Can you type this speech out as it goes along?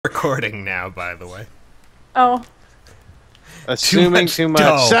recording now, by the way. Oh. Assuming too much.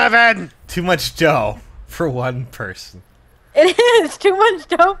 Dough. 7! Too much dough for one person. It is too much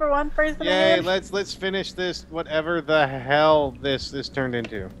dough for one person. Yay, let's finish this, whatever the hell this turned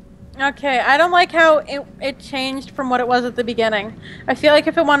into. Okay, I don't like how it changed from what it was at the beginning. I feel like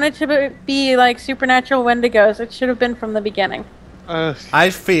if it wanted to be like supernatural wendigos, it should have been from the beginning. I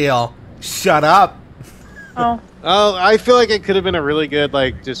feel... Shut up! Oh. Oh, I feel like it could have been a really good,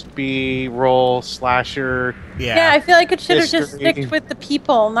 like, just B-roll slasher. Yeah, I feel like it should have just History. sticked with the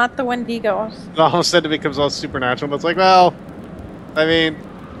people, not the wendigos. All of a sudden it becomes all supernatural, but it's like, well, I mean,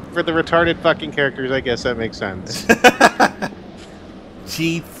 for the retarded fucking characters, I guess that makes sense.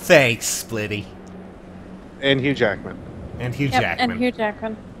 Gee, thanks, Splitty. And Hugh Jackman. And Hugh Yep, Jackman. and Hugh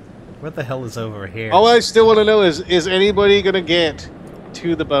Jackman. What the hell is over here? All I still want to know is anybody going to get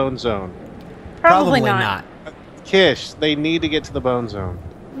to the Bone Zone? Probably not. Kish, they need to get to the Bone Zone.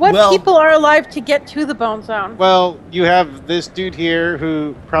 What Well- people are alive to get to the Bone Zone? Well, you have this dude here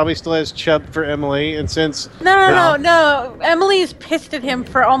who probably still has chub for Emily, and since... No. Emily's pissed at him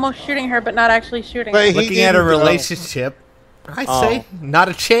for almost shooting her, but not actually shooting her. But he Looking at a didn't, though. relationship, I say, not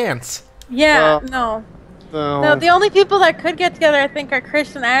a chance. Yeah, Well, no, the only people that could get together, I think, are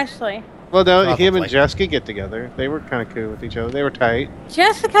Chris and Ashley. Well, no, him Probably. and Jessica get together. They were kind of cool with each other. They were tight.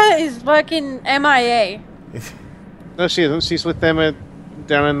 Jessica is fucking MIA. No, she isn't. She's with them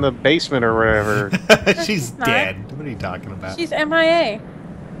down in the basement or whatever. She's not. dead. What are you talking about? She's MIA.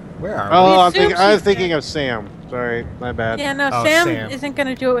 Where are Oh, We I'm assume she's thinking dead. of Sam. Sorry, my bad. Yeah, no, Oh, Sam Sam. isn't going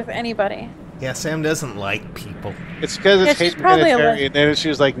to do it with anybody. we? Yeah, Sam doesn't like people. It's because Yeah, it's she's hate probably a humanitarian, and then she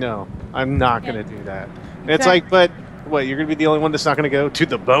was like, "No, I'm not Yeah. going to do that." And it's like, but what? You're going to be the only one that's not going to go to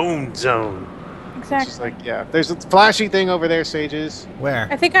the Bone Zone. Exactly. She's like, "Yeah, there's a flashy thing over there, Sages." Where?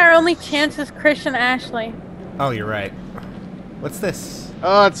 I think our only chance is Chris and Ashley. Oh, you're right. What's this?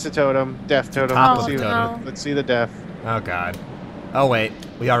 Oh, it's the totem, death totem. Top Let's of see, totem. let's see the death. Oh, God. Oh, wait.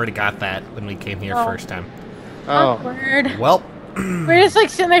 We already got that when we came here Oh. first time. Oh, Awkward. Well, We're just like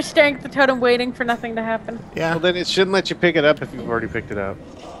sitting there staring at the totem, waiting for nothing to happen. yeah. well then it shouldn't let you pick it up if you've already picked it up.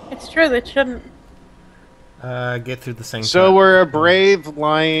 It's true, that shouldn't. Get through the same So we're a brave,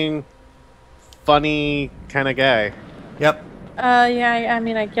 lying, funny kind of guy. Yep. Yeah, I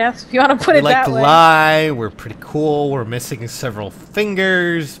mean, I guess, if you want to put We it like that to way. lie. We're pretty cool. We're missing several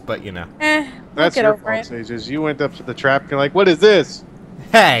fingers, but you know. We'll That's get your over fault, it. Sages. You went up to the trap. You're like, "What is this?"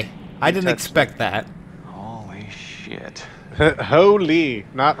 Hey, I didn't touched expect that. Holy shit. Holy,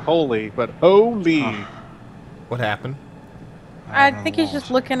 not holy, but holy. What happened? I think he's just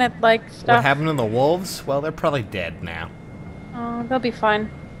looking at, like, What stuff. happened to the wolves? Well, they're probably dead now. Oh, they'll be fine.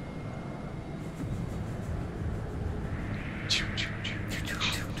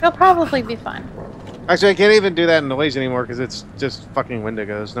 They'll probably be fine. Actually, I can't even do that noise anymore because it's just fucking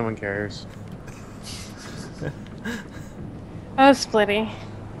Wendigos. No one cares. Oh, Splitty.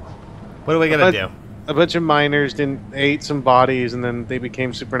 What are we gonna do? A bunch of miners ate some bodies and then they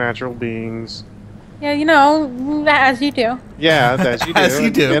became supernatural beings. Yeah, you know, as you do. Yeah, as you do. As you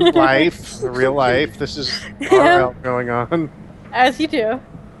do. In life, real life. This is RL going on. As you do.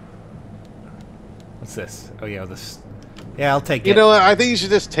 What's this? Oh yeah, this. Yeah, I'll take You it. know what? I think you should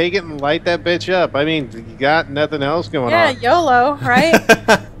just take it and light that bitch up. I mean, you got nothing else going Yeah, on. YOLO, right?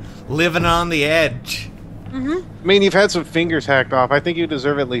 Living on the edge. Mm-hmm. I mean, you've had some fingers hacked off. I think you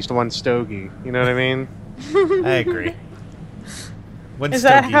deserve at least one stogie. You know what I mean? I agree. When's Is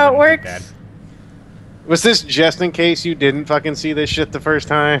that Stogie how it gonna be works? dead? Was this just in case you didn't fucking see this shit the first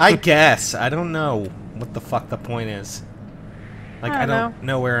time? I guess. I don't know what the fuck the point is. Like, I I don't don't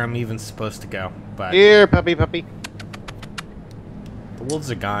know where I'm even supposed to go. But Here, puppy, puppy. the wolves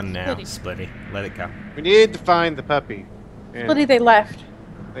are gone now, Splitty. Splitty. Let it go. We need to find the puppy. And Splitty, they left.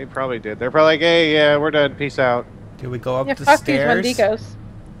 they probably did. They're probably like, "Hey, yeah, we're done. Peace out." Do we go up Yeah, the fuck these stairs? wendigos.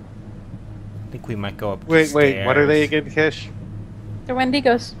 I think we might go up the Wait, stairs. what are they again, Kish? They're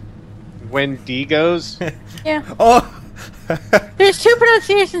wendigos. Wendigos? Yeah. Oh! There's two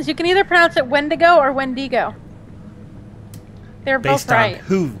pronunciations. You can either pronounce it Wendigo or Wendigo. They're both Based on right.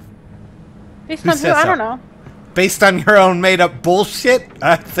 who? Based who on who? says I so? don't know. Based on your own made-up bullshit?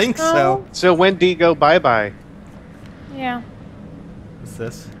 I think so. So Wendigo, bye-bye. Yeah. What's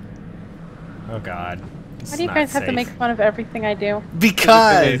this? Oh god. Why do you guys have to make fun of everything I do?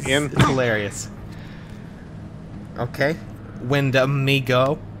 Because Is it Canadian? it's hilarious. Okay.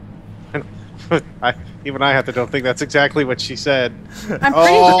 Wendigo. Even I have to don't think that's exactly what she said. I'm pretty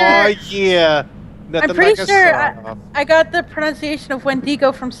Oh, sure. yeah. Nothing I'm pretty like a sure saw. I got the pronunciation of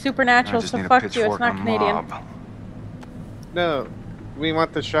Wendigo from I Supernatural, just so need a fuck you. It's pitchfork not and a Canadian. mob. No, we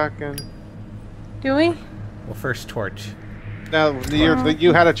want the shotgun. Do we? Well, first torch. Now,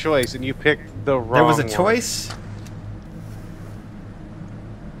 you had a choice, and you picked the wrong There was a one. choice?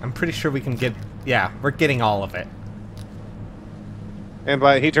 I'm pretty sure we can get... Yeah, we're getting all of it. And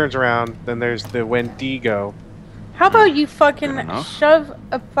he turns around, then there's the Wendigo. How about you fucking Good enough. shove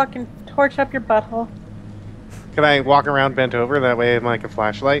a fucking torch up your butthole? Can I walk around bent over? That way I'm like a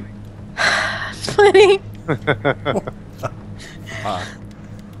flashlight? Splitty.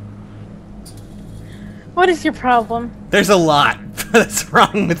 What is your problem? There's a lot that's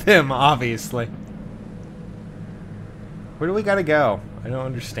wrong with him, obviously. Where do we gotta go? I don't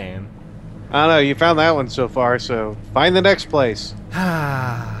understand. I don't know, you found that one so far, so find the next place.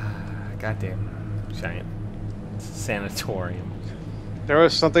 Goddamn giant sanatorium. There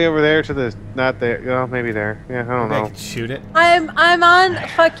was something over there to the... Not there. Well, maybe there. Yeah, I don't Maybe I know. could shoot it. I'm on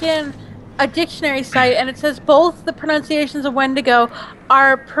fucking a dictionary site and it says both the pronunciations of Wendigo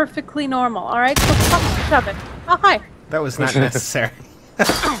are perfectly normal. All right, so fucking shove it. Oh hi. That was not necessary.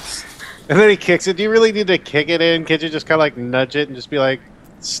 And then he kicks it. Do you really need to kick it in? Can't you just kind of like nudge it and just be like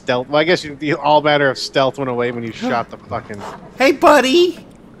stealth? Well, I guess all matter of stealth went away when you shot the fucking... Hey, buddy!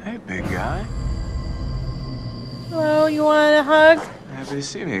 Hey, big guy. Hello, you want a hug? Happy to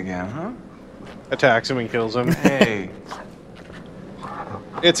see me again, huh? attacks him and kills him. Hey.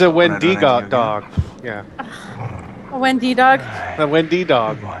 It's a Wendigo again? dog. Yeah. A Wendy dog? A Wendy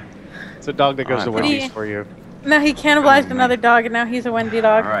dog. Good boy. It's a dog that goes to Alright. Wendy's He- for you. No, he cannibalized another dog and now he's a Wendy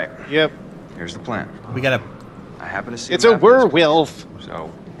dog. All right. Yep. Here's the plan. We gotta... I happen to see. It's a werewolf.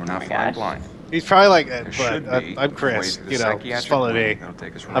 So we're not my flying gosh. blind. He's probably like, There should be I'm a Chris. way to the You know, just psychiatric follow me. clinic that'll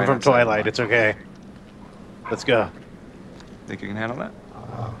take us I'm right from outside the Twilight. line. It's okay. Let's go. Think you can handle that?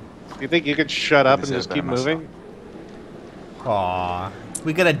 You think you could shut up and Maybe just say keep that myself. moving? Aw.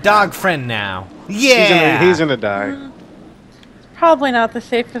 We got a dog friend now. Yeah! He's gonna die. Probably not the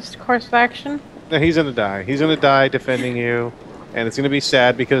safest course of action. No, he's gonna die. He's gonna die defending you, and it's gonna be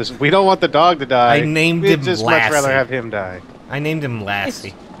sad because we don't want the dog to die. I named We'd him just much rather Lassie. have him die. I named him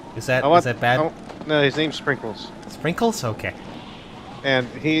Lassie. Is that bad? No, his name's Sprinkles, Sprinkles? Okay. and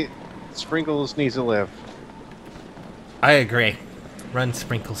Sprinkles needs to live. I agree. Run,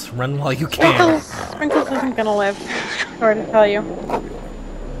 Sprinkles. Run while you can. Sprinkles isn't gonna live. Sorry to tell you.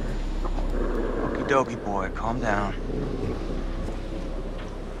 Okie dokie, boy. Calm down.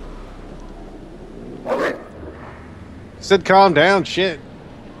 Said calm down, shit.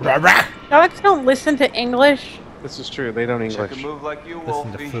 Rah, rah. Dogs don't listen to English. This is true. They don't Check a English. move like you,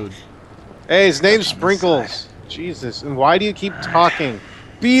 Listen to Wolfie. food. Hey, his name's Stuck on the Sprinkles. Jesus, and why do you keep talking?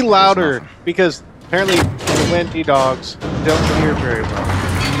 Be louder, nothing. because apparently the Wendy dogs don't hear very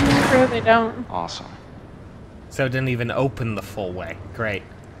well. True, they don't. Awesome. So it didn't even open the full way. Great.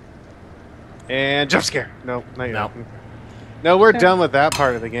 And jump scare. No, not yet. No. No, we're Okay. done with that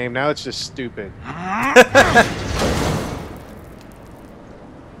part of the game. Now it's just stupid.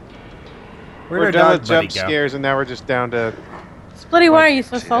 Where'd We're our done dog with buddy jump go? scares, and now we're just down to Splitty, why are you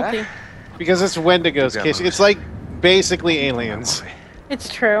so See that? salty? because it's Wendigos. Good Kish. moves. It's like basically aliens. It's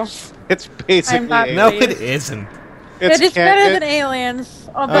true. It's basically not- No, aliens. it isn't. It's ca- better it- than aliens,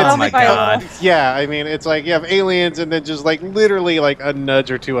 but Oh only my by a God. little. Yeah, I mean, it's like you have aliens, and then just like literally like a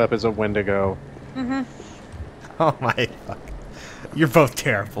nudge or two up as a Wendigo. Oh my fuck. You're both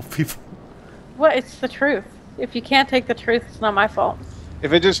terrible people. What? It's the truth. If you can't take the truth, it's not my fault.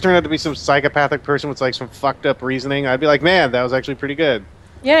 If it just turned out to be some psychopathic person with like some fucked up reasoning, I'd be like, man, that was actually pretty good.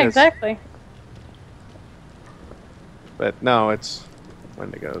 Yeah, Yes. exactly. But no, it's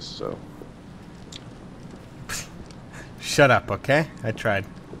Wendigos. So Shut up, okay? I tried.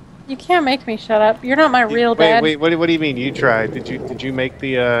 You can't make me shut up. You're not my real dad. Wait, what do you mean? You tried? Did you make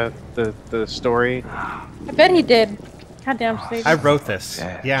the story? I bet he did. Goddamn, Steve. I wrote this.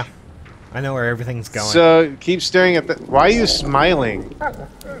 Yeah. Yeah. I know where everything's going. So keep staring at the. Why are you smiling?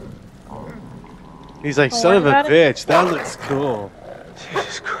 He's like, Don't son of worry a about it." bitch. That looks cool.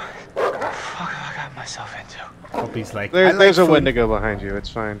 Jesus Christ. What the fuck have I got myself into? Hope he's like, There's I like a food. Wendigo behind you. It's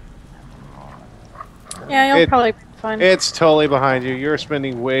fine. Yeah, you'll It- probably be fine. It's totally behind you. You're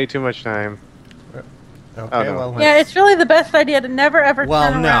spending way too much time. Okay, Oh, no. well, Yeah, it's really the best idea to never ever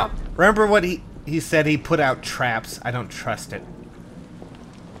well, turn no. around. Remember what he said? He put out traps. I don't trust it.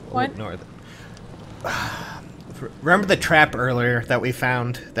 We'll What? ignore that. Remember the trap earlier that we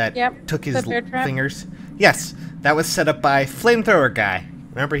found that Yep, took his the bear trap. fingers? Yes, that was set up by flamethrower guy.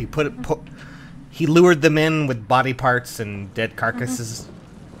 Remember he he lured them in with body parts and dead carcasses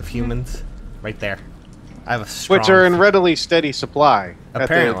of humans right there. I have a strong Which are in readily steady supply.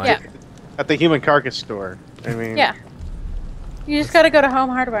 Apparently. Yeah. At the human carcass store. I mean. Yeah. You just gotta go to Home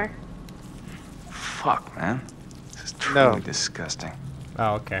Hardware. Fuck, man. This is No. truly disgusting.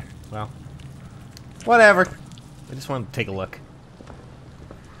 Oh, okay. Well, whatever. I just wanted to take a look.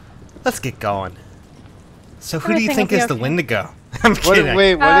 Let's get going. So who do you Everything think will be is the okay. Wendigo? I'm kidding.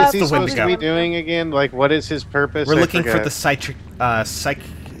 Wait, what is he the supposed to be Wendigo. doing again? Like, what is his purpose? We're I looking for forget. the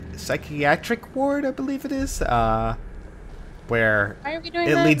psychiatric ward, I believe it is, where Why are we doing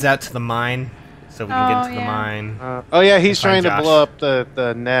it that? leads out to the mine, so we can get Oh, into the yeah. mine. Oh yeah, he's find trying to Josh. blow up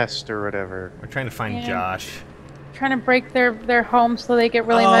the nest or whatever. We're trying to find Yeah. Josh. Trying to break their home so they get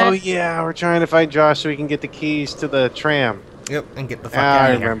really Oh mad. yeah, we're trying to find Josh so we can get the keys to the tram. Yep, and get the fuck Ah, out I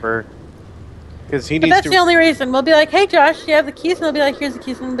of here. remember. Because he But needs that's the to. only reason. We'll be like, hey Josh, you have the keys? And they'll be like, here's the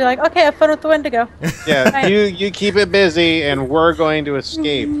keys. And we'll be like, okay, have fun with the Wendigo. Yeah, Right. you keep it busy, and we're going to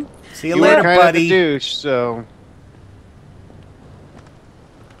escape. See you You later, were kind of buddy. the douche, so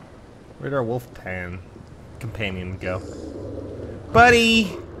Where'd our wolf companion go? Buddy!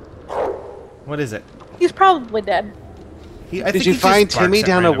 What is it? He's probably dead. I did think you he just find barks Timmy at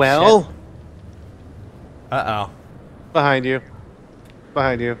down a random well? shit. Uh-oh. Behind you.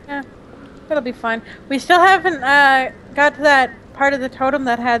 Behind you. Yeah, it'll be fine. We still haven't got to that part of the totem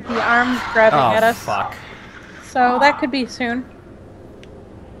that had the arms grabbing at Oh, us. fuck. So that could be soon.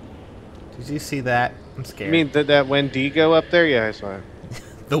 Did you see that? I'm scared. You mean that Wendigo up there? Yeah, I saw it.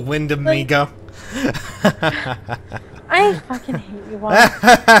 the Wendigo? I fucking hate you all.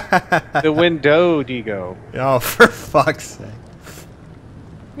 The Wendigo. Oh, for fuck's sake.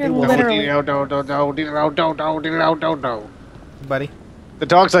 You're literally. Buddy? The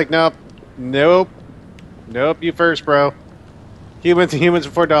dog's like, nope, nope, nope. You first, bro. Humans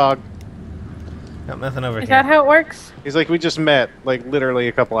before dog. Got nothing over Is here. that how it works? He's like, we just met, like literally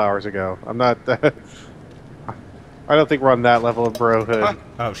a couple hours ago. I'm not. I don't think we're on that level of brohood.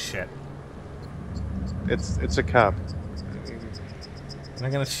 Oh, shit. It's a cup. I'm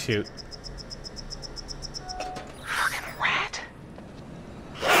not gonna shoot. Fucking rat.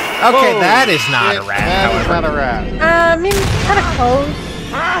 Okay, that is not a rat, That is however. not a rat. I mean, kind of close.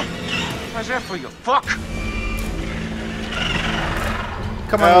 Ah! How's that for you? Fuck!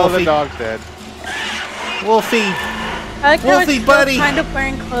 Come on, Oh, the Wolfie. dog's dead. Wolfie! I like how Wolfie, it's buddy. still kind of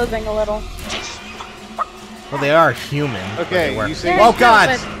wearing clothing a little. Well, they are human. but Okay, they were- you say- Oh, God!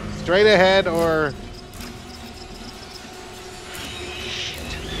 But Straight ahead or.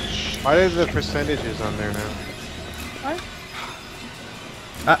 Why are the percentages on there now? what?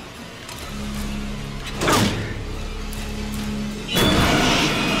 Uh,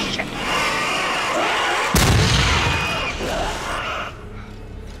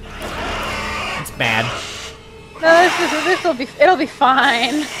 it's bad. No, it'll be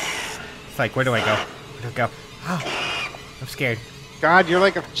fine. It's like, where do I go? Where do I go? Oh, I'm scared. God, you're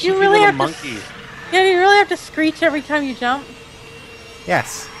like a cheeky really little have to monkey. Yeah, you really have to screech every time you jump.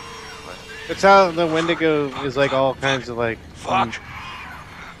 Yes. That's how the Wendigo is like all kinds of like Fuck!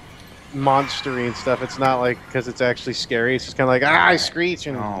 monstery and stuff. It's not like because it's actually scary. It's just kind of like I screech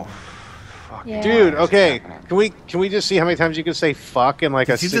and. Oh. Fuck. Yeah. Dude, okay. Can we just see how many times you can say fuck in like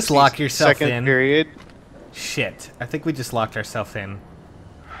Did a you just 60 lock yourself second in? period? Shit. I think we just locked ourselves in.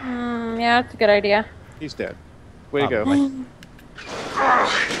 Yeah, that's a good idea. He's dead. Way to go. Probably.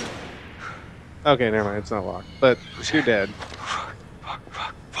 Okay, never mind. It's not locked, but you're dead.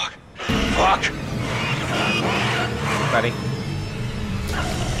 Fuck! Buddy.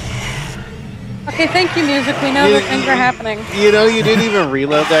 Okay, thank you, music. We know that things are happening. You know, you didn't even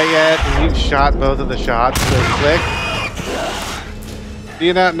reload that yet, and you shot both of the shots so quick. Do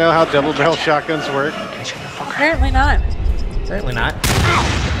you not know how double barrel shotguns work? Apparently not. Certainly not.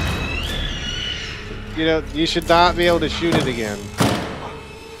 You know, you should not be able to shoot it again.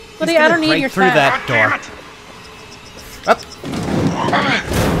 Buddy, He's I gonna don't need break your through set. that door. Up.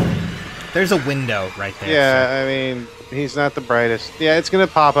 There's a window right there. Yeah, I mean, he's not the brightest. Yeah, it's gonna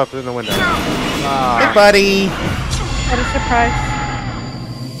pop up in the window. So. Hey, Ah, buddy. What a surprise.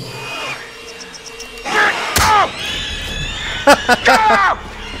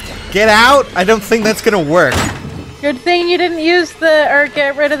 Get out? I don't think that's gonna work. Good thing you didn't use or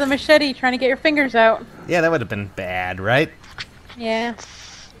get rid of the machete trying to get your fingers out. Yeah, that would have been bad, right? Yeah.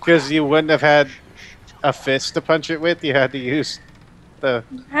 because you wouldn't have had a fist to punch it with. You had to use the.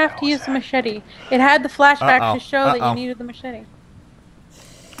 You have to use the machete. It had the flashback Uh-oh. to show that Uh-oh. you needed the machete.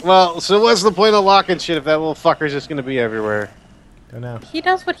 Well, so what's the point of locking shit if that little fucker's just gonna be everywhere? Don't know. He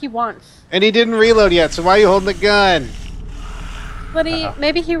does what he wants. And he didn't reload yet, so why are you holding the gun? But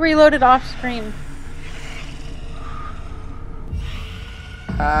maybe he reloaded off screen.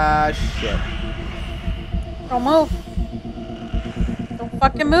 Ah, shit. Don't move. Don't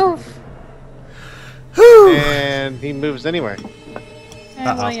fucking move. Whew. And he moves anyway.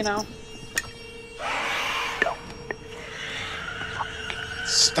 And well, you know.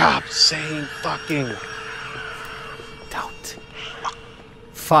 Stop saying fucking.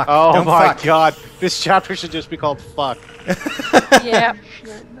 fuck. Oh Don't my fuck. god. This chapter should just be called fuck. Yeah.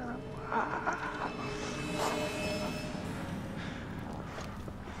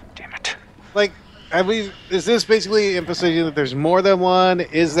 Damn it. Like, is this basically emphasizing that there's more than one?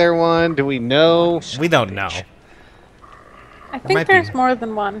 Is there one? Do we know? We don't know. I might think there's be. more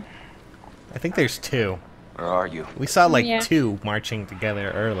than one. I think there's 2. Where are you? We saw like Yeah. 2 marching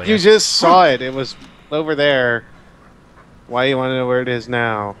together earlier. You just saw it. It was over there. Why you want to know where it is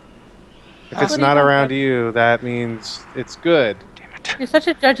now? If it's What do you not want? around you, that means it's good. Damn it. You're such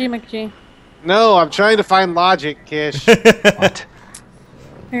a judgy McG. No, I'm trying to find logic, Kish. What?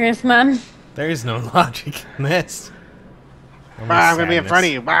 There is none. There is no logic in this. Only I'm gonna be in sadness. front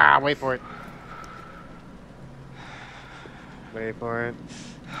of you. Wait for it. Wait for it.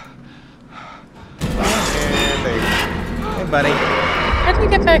 And there you go. Hey, buddy. How do you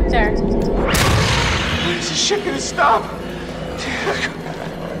get back there? When is this shit gonna stop? This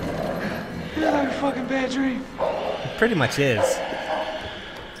is like a fucking bad dream. It pretty much is.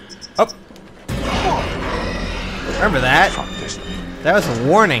 Oh. Remember that? Fuck this. That was a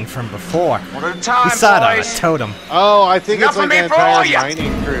warning from before. One at a time, We saw it on a boys. totem. Oh, I think Enough it's like of me an for all entire ya.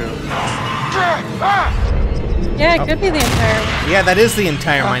 mining crew. Yeah, it could be the entire. Yeah, that is the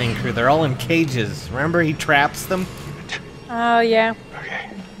entire mining crew. They're all in cages. Remember, he traps them? Oh yeah. Okay.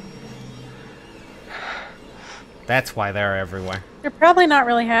 That's why they're everywhere. You're probably not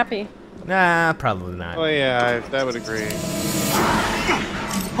really happy. Nah, probably not. Oh yeah, that would agree.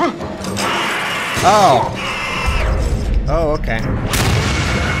 Oh. Oh, okay.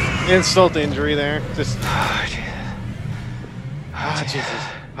 Insult to injury there. Just. Oh, Ah, Jesus.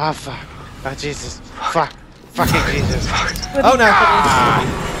 Ah, fuck. Ah, Jesus. Fuck. Fucking Jesus. Oh, no.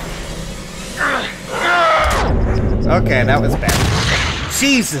 Okay, that was bad.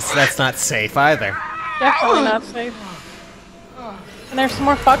 Jesus, that's not safe either. Definitely not safe. And there's some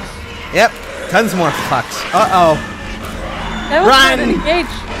more fucks. Yep, tons more fucks. Uh-oh. That was Run! not an engage.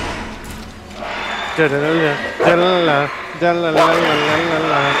 Da-da-da-da, da-da-da-da,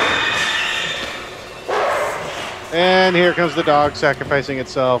 da-da-da-da-da-da-da. And here comes the dog sacrificing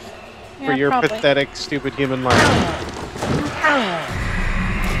itself for Yeah, your probably. pathetic, stupid human life.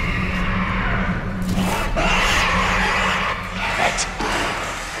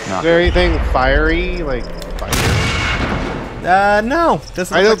 Is there anything fiery? Like, fire? No.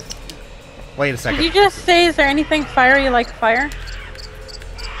 Doesn't I look don't. like... Wait a Did second. you just say, is there anything fiery like fire?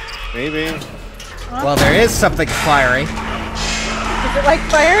 Maybe. Well, there is something fiery. Is it like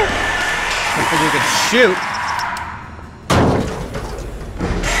fire? Something you can shoot.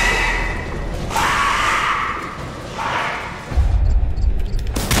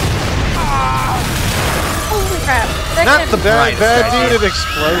 Holy crap. That Not can't the be- brightest That idea. dude of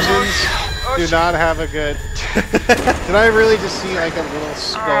explosions do not have a good. Did I really just see like a little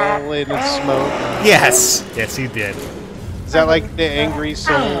skull in smoke? Yes. Yes, you did. Is that like the angry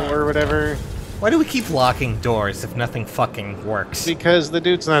soul or whatever? Why do we keep locking doors if nothing fucking works? Because the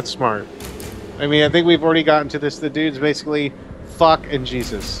dude's not smart. I mean, I think we've already gotten to this. The dude's basically fuck and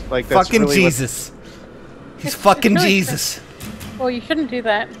Jesus. Like that's Fucking really Jesus. He's fucking really Jesus. Well, you shouldn't do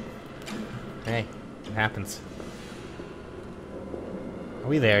that. Hey, it happens. Are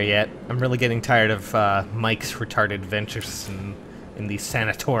we there yet? I'm really getting tired of Mike's retarded ventures in the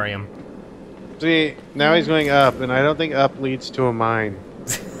sanatorium. See, now he's going up, and I don't think up leads to a mine.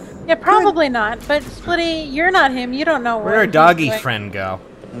 Yeah, probably not. But Splitty, you're not him. You don't know Where'd our he's doggy going. friend go?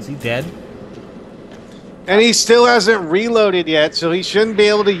 Is he dead? And he still hasn't reloaded yet, so he shouldn't be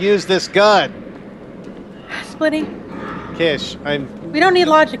able to use this gun. Splitty, Kish, we don't need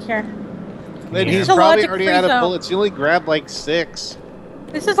logic here. then Yeah. he's It's a probably already logic-free out of zone. bullets. He only grabbed like 6.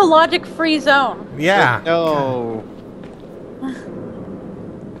 This is a logic-free zone. Yeah. No.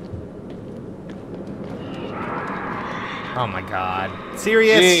 Oh my god.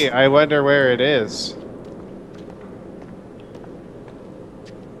 Serious? Gee, I wonder where it is.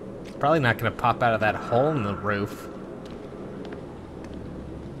 It's probably not gonna pop out of that hole in the roof.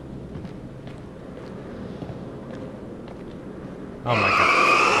 Oh my god.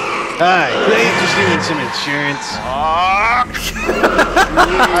 Hi, could I just need some insurance?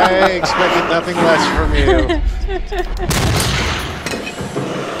 I expected nothing less from you.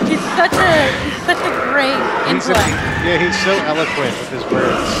 He's such a great intellect. Yeah, he's so eloquent with his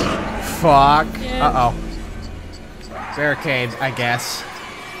words. Fuck. Yeah. Uh-oh. Barricade, I guess.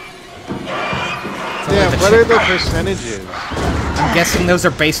 It's only Yeah, the what chi- are the percentages? I'm guessing those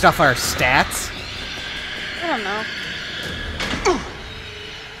are based off our stats? I don't know.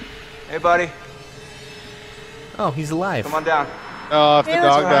 Hey, buddy. Oh, he's alive. Come on down. Oh, if the Hey,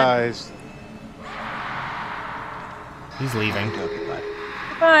 that's dog all right. dies. He's leaving. Okay, bud.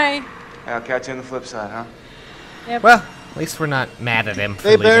 Bye. I'll catch you on the flip side, huh? Yep. Well, at least we're not mad at him for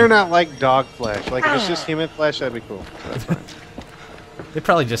They better leaving. not like dog flesh. Like, if it's just human flesh, that'd be cool. So that's fine. They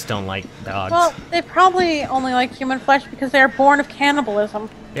probably just don't like dogs. Well, they probably only like human flesh because they are born of cannibalism.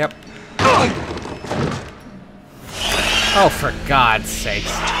 Yep. Oh, for God's sakes.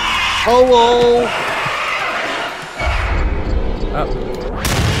 Hello! Oh.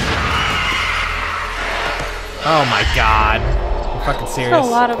 Oh my God. You fucking serious? That's a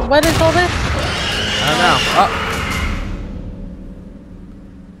lot of. What is all this? I don't know. Oh.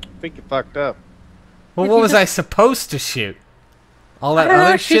 I think you fucked up. Well, If what you was just- I supposed to shoot? All that I don't know,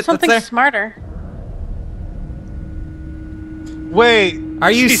 other shoot shit that's something there? smarter. Wait!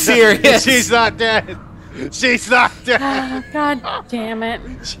 Are you she's serious? Not, she's not dead! She's not dead! Oh, God damn it.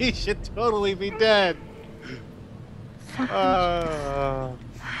 She should totally be dead. I'm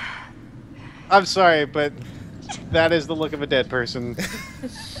sorry, but that is the look of a dead person.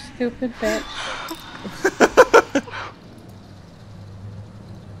 This stupid bitch.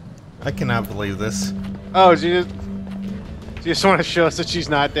 I cannot believe this. Oh, she just want to show us that she's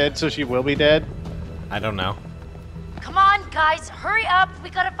not dead, so she will be dead? I don't know. Come on, guys, hurry up. We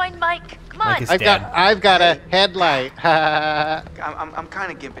gotta find Mike. Come Mike on. is I've got a headlight. I'm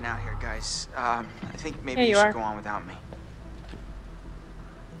kind of gimping out here, guys. I think maybe Yeah, you you should are. go on without me.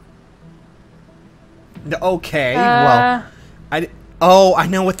 Okay, well, oh, I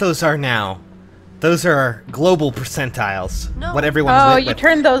know what those are now. Those are global percentiles. No. What everyone's Oh, lit you with.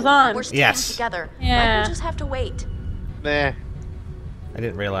 turned those on. We're staying Yes. together. Yeah. Mike will just have to wait. Nah, I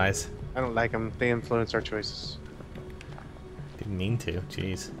didn't realize. I don't like them. They influence our choices. Didn't mean to.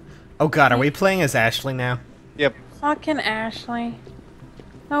 Jeez. Oh God, are we playing as Ashley now? Yep, Fucking Ashley.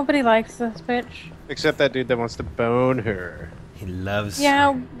 Nobody likes this bitch. except that dude that wants to bone her. He loves.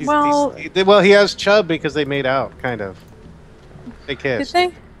 Yeah, well, Well, he has chub because they made out, kind of. They did kissed. they?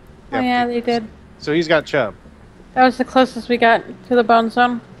 Oh Yep. yeah, they did. So he's got chub. That was the closest we got to the bone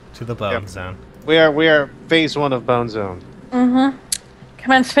zone. To the bone Yep. zone. We are phase 1 of Bone Zone. Mm-hmm.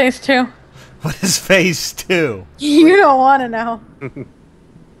 Commence phase 2. What is phase 2? You don't want to know. I'm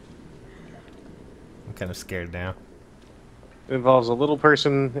kind of scared now. It involves a little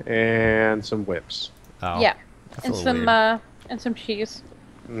person and some whips. Oh. Yeah, that's a and little some weird. and some cheese.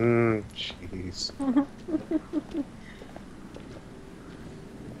 Jeez.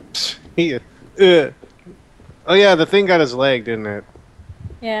 Oh yeah, the thing got his leg, didn't it?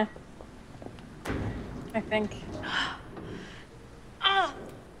 Yeah, I think. Oh,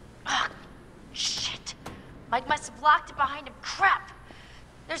 shit. Mike must have locked it behind him. Crap.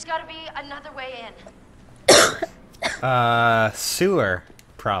 There's gotta be another way in. Sewer,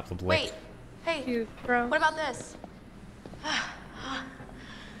 probably. Wait. Hey, You bro. what about this? I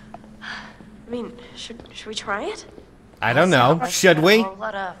mean, should we try it? I don't know. Like Should we? A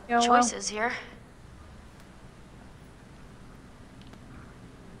lot of Yeah, well. choices here.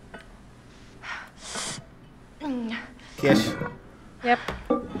 Kish. Yep.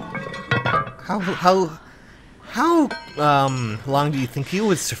 How long do you think you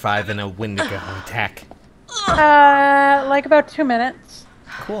would survive in a Wendigo attack? Like about 2 minutes.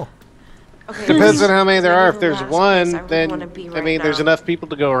 Cool. Okay. Depends on how many there are. If Maybe there's the last place I one, really wanna then be I right mean, there's now. enough people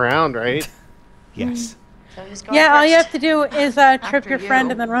to go around, right? Yes, So who's going Yeah, all you first? have to do is trip After your friend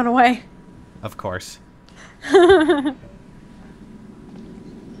you. and then run away. of course.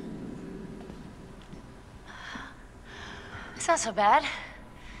 It's not so bad.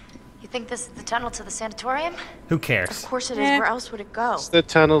 You think this is the tunnel to the sanatorium? Who Of cares? course it is. Yeah. Where else would it go? It's the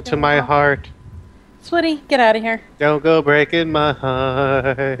tunnel to my heart. Splitty, get out of here. Don't go breaking my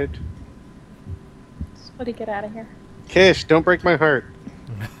heart. Splitty, get out of here. Kish, don't break my heart.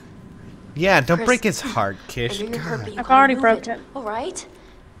 Yeah, don't Chris, break his heart, I Kish. know you're hurt, but you I've gotta already move broke it. All right?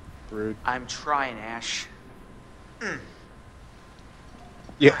 Rude. I'm trying, Ash.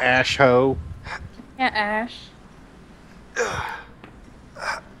 You ash hoe. Yeah, Ash.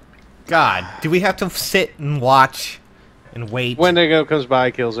 God, do we have to sit and watch and wait? Wendigo comes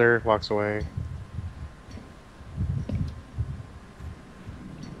by, kills her, walks away.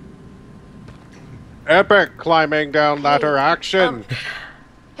 Epic climbing down ladder action.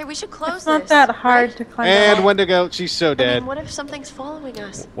 Hey, we should close It's not this, that hard right? to climb. And up. Wendigo, she's so I dead. mean, what if something's following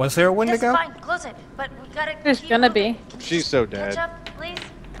us? Was there a Yes, Wendigo? fine, close it. But we gotta. There's keep gonna moving. be. Can you She's just so catch dead. up, please?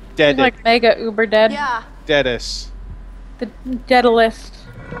 Dead. He's like mega uber dead. Yeah. Deadest. The deadalist.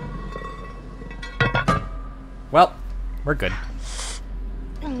 Well, we're good.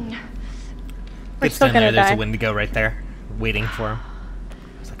 We're Gets still down there, gonna there's die. a Wendigo right there, waiting for him.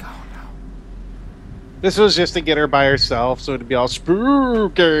 It's like, oh no. This was just to get her by herself, so it'd be all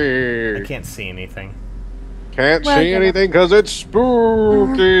spooky. I can't see anything. Can't Well, see you know. anything because it's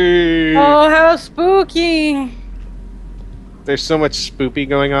spooky. Oh, how spooky! There's so much spoopy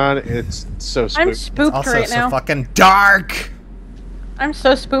going on. It's so spooky. I'm spooked Also right so now. fucking dark. I'm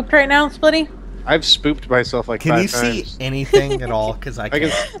so spooked right now, Splitty. I've spooped myself like Can 5 you times. see anything at all? Because I I can,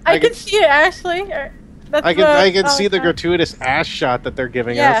 can't. I can see it, Ashley. That's I can see the about- gratuitous ass shot that they're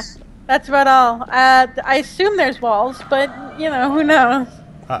giving Yeah, us. that's about all. I assume there's walls, but you know, who knows?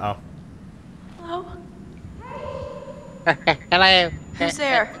 Uh Hello? Hello. Who's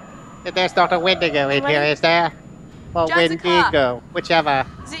there? There's not a Wendigo in here, is there? Or Jessica. Wendigo, whichever.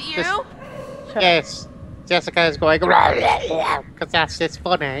 Is it you? Just- Shut up. Yes. Jessica is going because that's just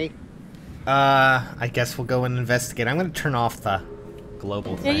funny. oh. I guess we'll go and investigate. I'm gonna turn off the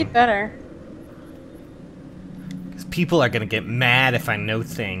global Yeah, you thing. better. Because people are gonna get mad if I know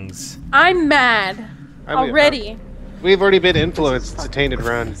things. I'm mad I mean, already. We've already been influenced to Tainted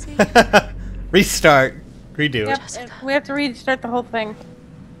Run. Restart. Redo Yep, it. and we have to restart the whole thing.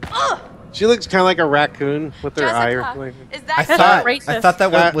 Ugh! She looks kind of like a raccoon with her eye. Jessica, Like, is I that That's thought. racist. I thought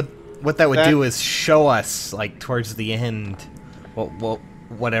that, That- what that would that- do is show us like towards the end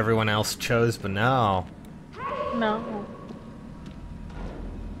what everyone else chose, but no. No.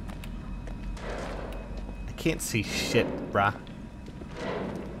 I can't see shit, brah.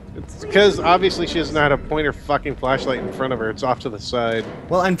 it's because obviously she doesn't know how to point her fucking flashlight in front of her. It's off to the side.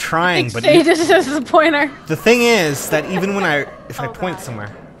 Well, I'm trying, but Say just as the pointer. the thing is that even when if I Oh, point God.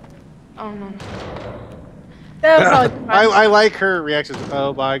 somewhere, Oh no. That would probably be fine. I like her reactions.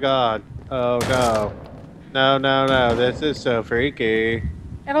 Oh my god. Oh no. No, no, no. This is so freaky.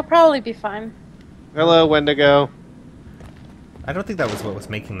 It'll probably be fine. Hello, Wendigo. I don't think that was what was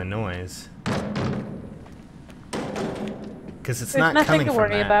making the noise. Because it's There's not nothing coming to from worry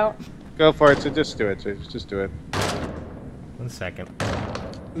that. about. Go for it. So just do it. So just do it. 1 second.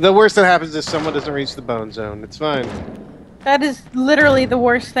 The worst that happens is someone doesn't reach the bone zone. It's fine. That is literally the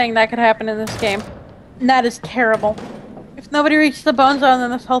worst thing that could happen in this game. And that is terrible. If nobody reached the bone zone, then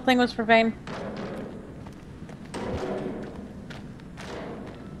this whole thing was for vain.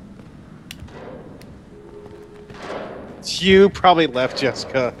 You probably left,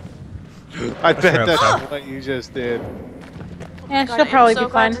 Jessica. I bet hope that's so. what you just did. Yeah, God, she'll probably I'm so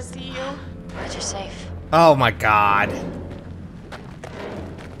be fine. glad to see you. Glad you're safe. Oh my god.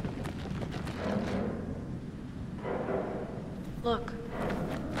 Look.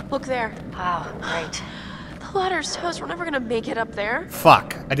 Look there. Wow, great. The ladder's toast. We're never gonna make it up there.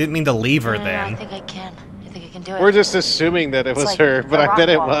 Fuck. I didn't mean to leave her I then. think I can. I think I can do it. We're just assuming that it It's was like her, but a I bet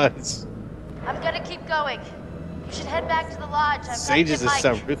it rock wall. was. I'm gonna keep going. You should head back to the lodge. I've got to Sages get is Mike.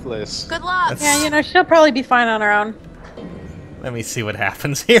 so ruthless. Good luck. That's- Yeah, you know, she'll probably be fine on her own. Let me see what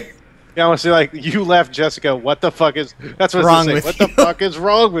happens here. Yeah, I want to say, like, you left, Jessica. What the fuck is... That's what Wrong I with was saying. What the you. fuck is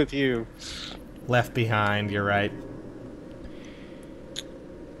wrong with you? Left behind, you're right.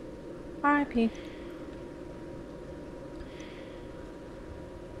 R.I.P.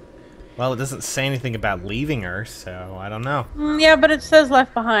 Well, it doesn't say anything about leaving her, so I don't know. Yeah, but it says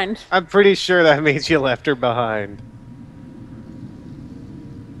left behind. I'm pretty sure that means you left her behind.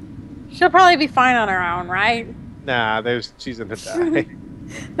 She'll probably be fine on her own, right? Nah, she's gonna die.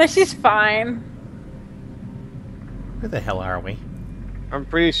 No, she's fine. Where the hell are we? I'm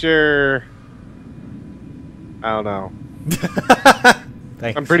pretty sure... I don't know.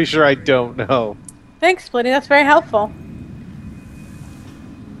 Thanks. I'm pretty sure I don't know. Thanks, Splitty. That's very helpful.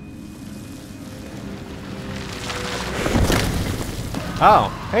 Oh,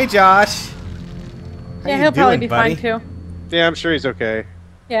 hey Josh. How Yeah, you he'll probably doing, be buddy? fine too. Yeah, I'm sure he's okay.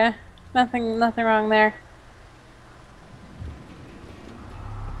 Yeah, nothing wrong there.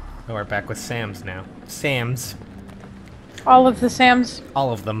 Oh, we're back with Sam's now. Sam's. All of the Sams.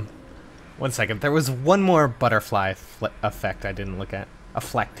 All of them. 1 second. There was one more butterfly effect I didn't look at. A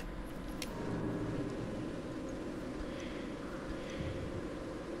fleck.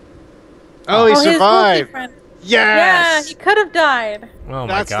 Oh, he his wolfie survived! friend. Yes! Yeah, he could have died. Oh my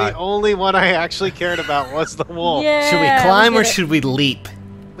That's god. the only one I actually cared about was the wolf. Yeah. Should we climb or did it. should we leap?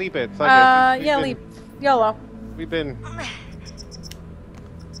 Leap it. Fuck it. We've Yeah, been- leap. YOLO. We've been...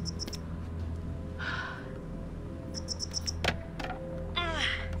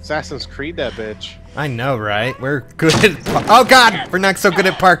 Assassin's Creed that bitch. I know, right? We're good at oh god! We're not so good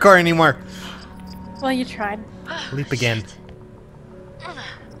at parkour anymore. Well, you tried. Leap again.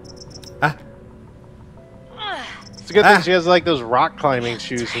 Ah, It's a good Ah. thing she has like those rock climbing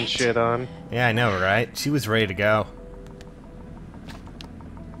shoes and shit on. yeah, I know, right? She was ready to go.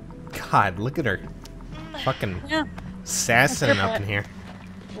 God, look at her. Fucking Yeah. sassing That's up your in here.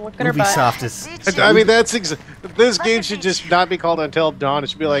 Look at her butt. Ubisoft is... I mean, this game should just not be called Until Dawn. It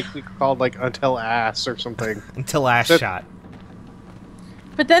should be called Until Ass or something. Until Ash That- shot.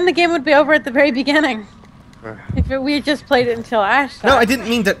 But then the game would be over at the very beginning. If we had just played it until Ash. No, I didn't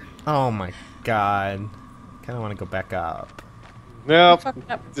mean to... Oh my god. Kind of want to go back up. Nope.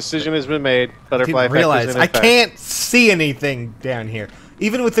 Fucked up. Decision has been made. I Butterfly didn't effect is realize. in I effect. can't see anything down here.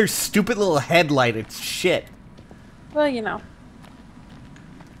 Even with their stupid little headlight, it's shit. Well, you know.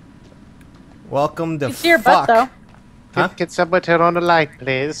 Welcome to You see your fuck. butt, though. Huh? Can someone turn on the light,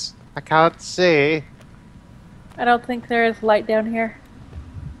 please? I can't see. I don't think there is light down here.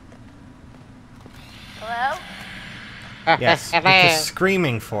 Hello? Yes, Hello. because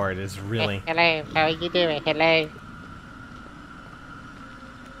screaming for it is really... Hello. How are you doing? Hello.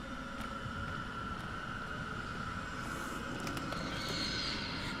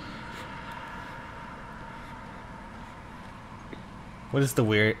 What is the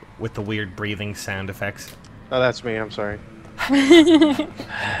weird... with the weird breathing sound effects? Oh, that's me. I'm sorry. You're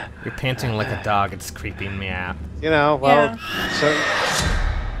panting like a dog. It's creeping me out. You know, well, so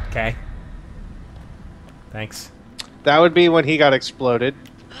Okay. Thanks. that would be when he got exploded.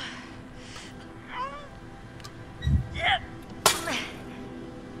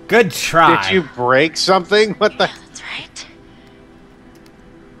 Good try. Did you break something? What the? That's right.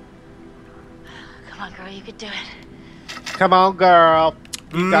 Come on, girl, you could do it. Come on, girl.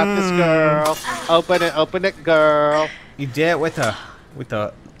 You got this, girl. Open it, girl. You did it with a...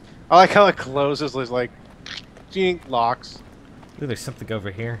 I like how it closes. There's like, jink locks. Ooh, there's something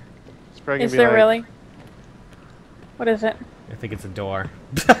over here. It's probably gonna Is be there like, really? What is it? I think it's a door.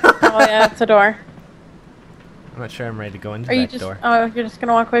 Oh yeah, it's a door. I'm not sure I'm ready to go into Are you that just? door. Oh, you're just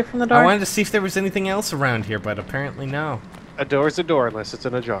gonna walk away from the door? I wanted to see if there was anything else around here, but apparently no. A door's a door unless it's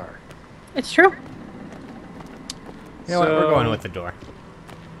in a jar. It's true. You know what? We're So- going with the door.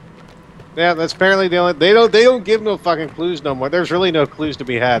 Yeah, that's apparently the only. They don't give no fucking clues no more. There's really no clues to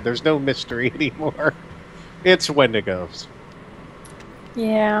be had. There's no mystery anymore. It's Wendigos.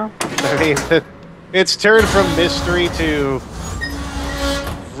 Yeah. I mean, it's turned from mystery to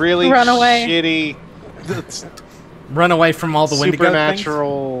really Run away. shitty Run away from all the Wendigo things?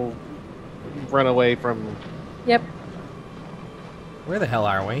 supernatural run away from Yep. Where the hell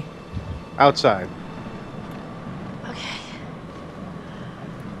are we? outside. Okay.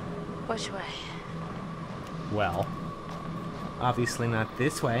 Which way? Well, obviously not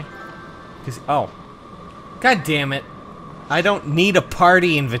this way. Oh. God damn it. I don't need a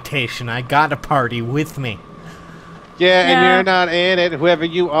party invitation. I got a party with me. Yeah, and Yeah. you're not in it. Whoever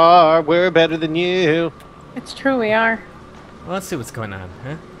you are, we're better than you. It's true. We are. Well, let's see what's going on,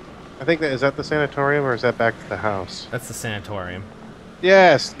 huh? I think is that the sanatorium or is that back to the house? That's the sanatorium.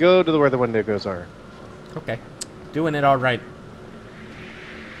 Yes, go to where the Wendigos are. Okay. Doing it all right.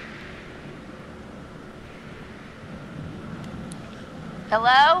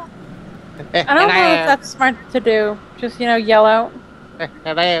 Hello? I don't know if that's smart to do. Just yell out.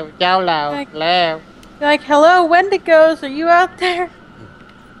 Hello. YOLO. Like- Hello. You're like, hello, Wendigos, are you out there?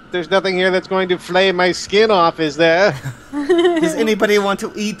 There's nothing here that's going to flay my skin off, is there? Does anybody want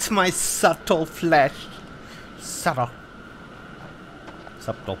to eat my subtle flesh? Subtle.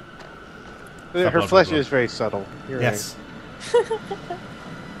 Subtle. Her flesh is very subtle. You're Yes.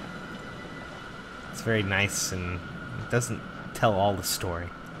 It's very nice and it doesn't tell all the story.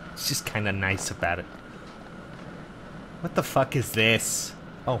 It's just kind of nice about it. What the fuck is this?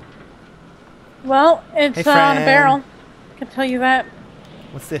 Oh, Well, it's Hey, on a friend. barrel. I can tell you that.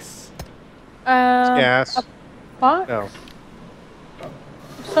 what's this? Um, gas. A box? No,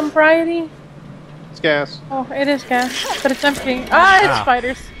 Some variety? it's gas. Oh, it is gas, but it's empty. Ah, it's Ah.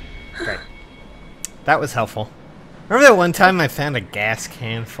 spiders. Okay. That was helpful. Remember that one time I found a gas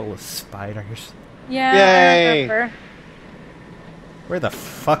can full of spiders? Yeah, Yay. I remember. Where the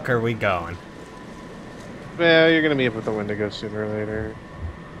fuck are we going? Well, you're gonna meet up with the Wendigo sooner or later.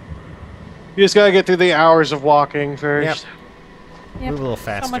 You just gotta get through the hours of walking first. Yep. Move a little So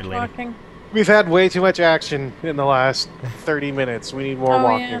faster, much lady. walking. We've had way too much action in the last 30 minutes. We need more Oh,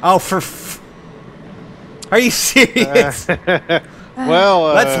 walking. yeah. Oh, Are you serious? Well,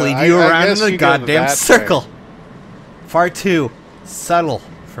 Let's lead you I around in guess the you go goddamn that circle. way. Far too subtle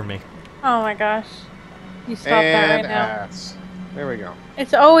for me. Oh my gosh. You stop that right And now. ass. There we go.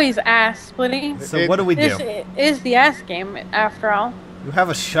 It's always ass, Splitty. So what do we This do? is the ass game, after all. You have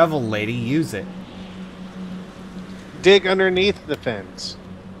a shovel, lady. Use it. Dig underneath the fence.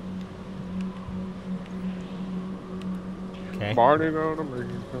 Okay.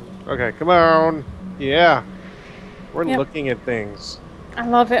 Okay, come on. Yeah. We're Yep. looking at things. I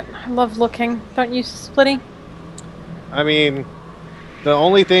love it. I love looking. Don't you, Splitty? I mean, The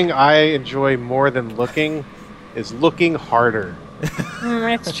only thing I enjoy more than looking is looking harder.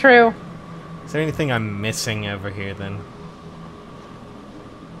 It's true. Is there anything I'm missing over here then?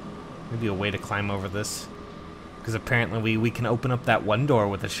 Maybe a way to climb over this. Because apparently we can open up that one door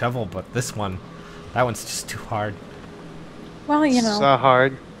with a shovel, but this one, that one's just too hard. Well, you know. So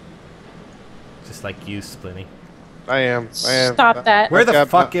hard. Just like you, Splitty. I am. Stop that. Where the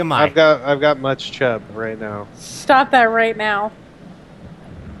fuck am I? I've got much chub right now. Stop that right now.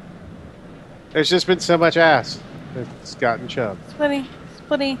 There's just been so much ass. It's gotten chub.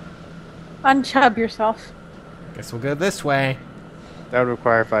 Splitty. Unchub yourself. Guess we'll go this way. That would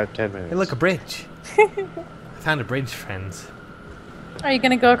require 5-10 minutes. Hey, look, a bridge. I found a bridge, friends. Are you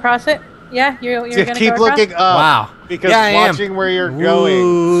gonna go across it? Yeah, you're gonna keep go across? looking up. Wow. Because Yeah, I am. watching where you're going.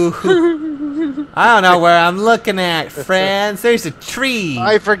 Ooh. I don't know where I'm looking at, friends. There's a tree.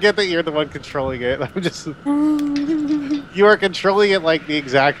 I forget that you're the one controlling it. I'm just. You are controlling it like the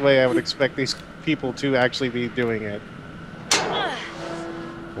exact way I would expect these people to actually be doing it.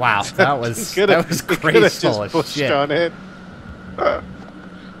 Wow, that was You could've graceful just as pushed shit. on it.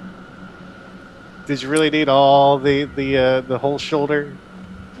 Did you really need all the whole shoulder?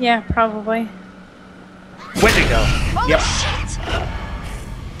 Yeah, probably. Wendigo. Holy Yep. shit!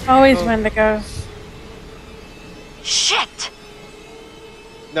 Always Wendigos. Shit!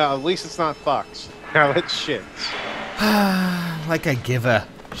 No, at least it's not fox. Now it's shit. Like I give a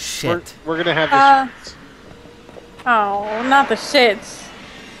shit. We're gonna have the shits. Oh, not the shits.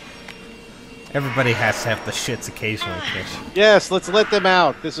 Everybody has to have the shits occasionally, Kish. Yes, let's let them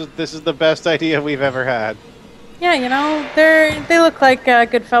out. This is the best idea we've ever had. Yeah, you know, they look like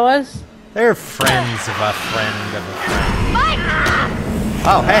good fellas. They're friends of a friend of a friend. Mike!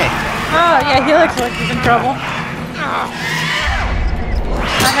 Oh, hey. Oh, yeah, he looks like he's in trouble.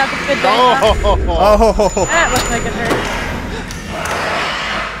 I have a good day. Oh, Oh, That looks like it hurts.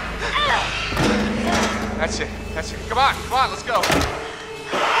 That's it. Come on, let's go.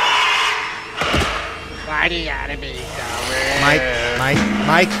 Why do you gotta be so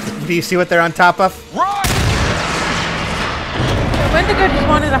Mike, do you see what they're on top of? Run! The Wendigo just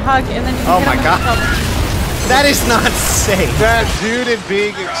wanted a hug, and then you Oh hit my him with God. the shovel. That is not safe. that dude and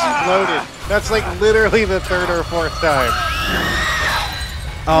being exploded. That's like literally the third or fourth time.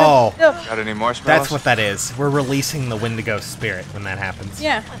 Oh, Ugh. Got any marshmallows? that's what that is. We're releasing the Wendigo spirit when that happens.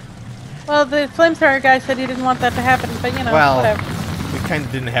 Yeah. Well, the flamethrower guy said he didn't want that to happen, but you know, Well, whatever. we kind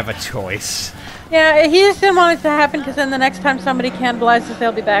of didn't have a choice. Yeah, he just didn't want it to happen because then the next time somebody cannibalizes,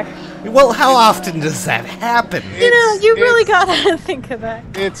 they'll be back. Well, how often does that happen? You know, you really it's- gotta think of that.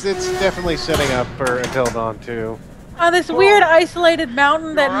 It's definitely setting up for Until Dawn 2. On this weird isolated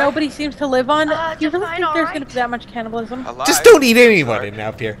mountain that alright? nobody seems to live on, do you really fine, think there's alright? gonna be that much cannibalism? Alive. Just don't eat anyone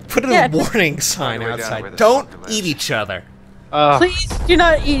up here. Put Yeah, a warning sign Way down where outside. the Don't fuck it eat lives. each other. Please do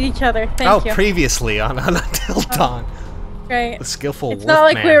not eat each other. Thank you. Previously on Until Dawn. Great. The skillful It's not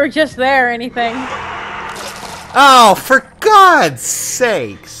like we wolfman. were just there or anything. Oh, for God's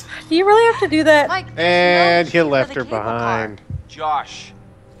sakes! Do you really have to do that? Mike, And there's you no key left for her the cable car. behind. Josh,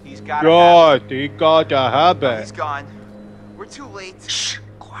 he's got God, he got a habit. He's gone. We're too late. Shh,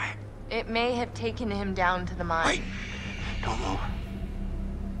 quiet. It may have taken him down to the mine. Wait. Don't move.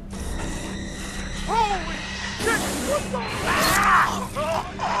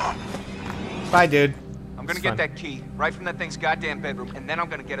 Bye, dude. I'm gonna It's get fun. that key right from that thing's goddamn bedroom, and then I'm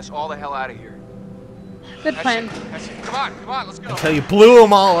gonna get us all the hell out of here. Good That's plan. it. That's it. Come on, let's go. Until you blew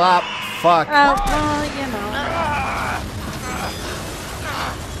them all up. Fuck. Well, you know.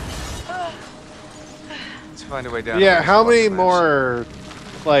 Let's find a way down. Yeah, where how this many fucker lives.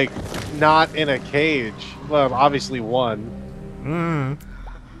 more, like, not in a cage? Well, obviously one. Mm.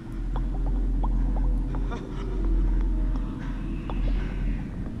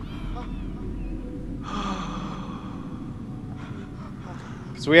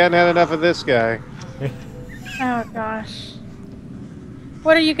 Because we hadn't had enough of this guy. Oh gosh.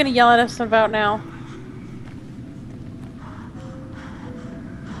 What are you gonna yell at us about now?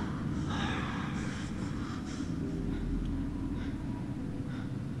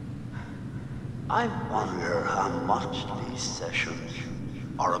 I wonder how much these sessions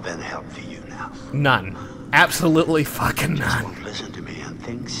are of any help for you now. None. Absolutely fucking none. Won't listen to me, and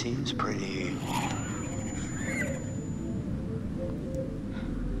things seems pretty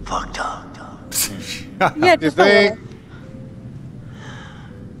fucked up. Yeah, You just a think? little.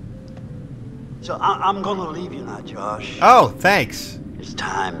 So I'm gonna leave you now, Josh. Oh, thanks. It's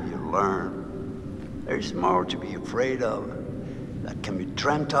time you learn. There's more to be afraid of that can be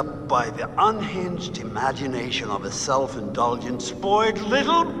dreamt up by the unhinged imagination of a self-indulgent, spoiled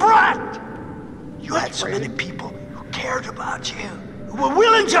little brat. You had so many people who cared about you, who were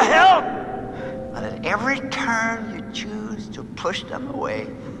willing to help. But at every turn you choose to push them away,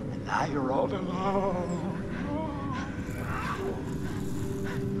 and now you're all alone.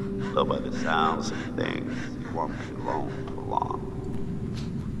 Though by the sounds of things, you won't be alone for long.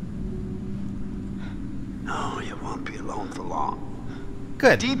 No, you won't be alone for long.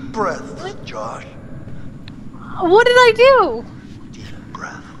 Good. Deep breaths, Josh. What did I do? Deep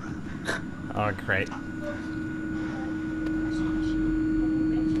breath. Oh, great.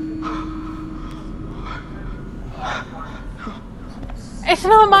 It's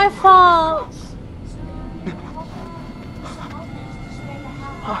not my fault.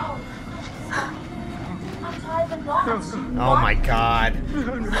 Oh my god.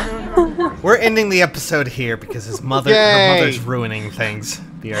 We're ending the episode here because her Yay. mother's ruining things.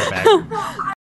 Be right back.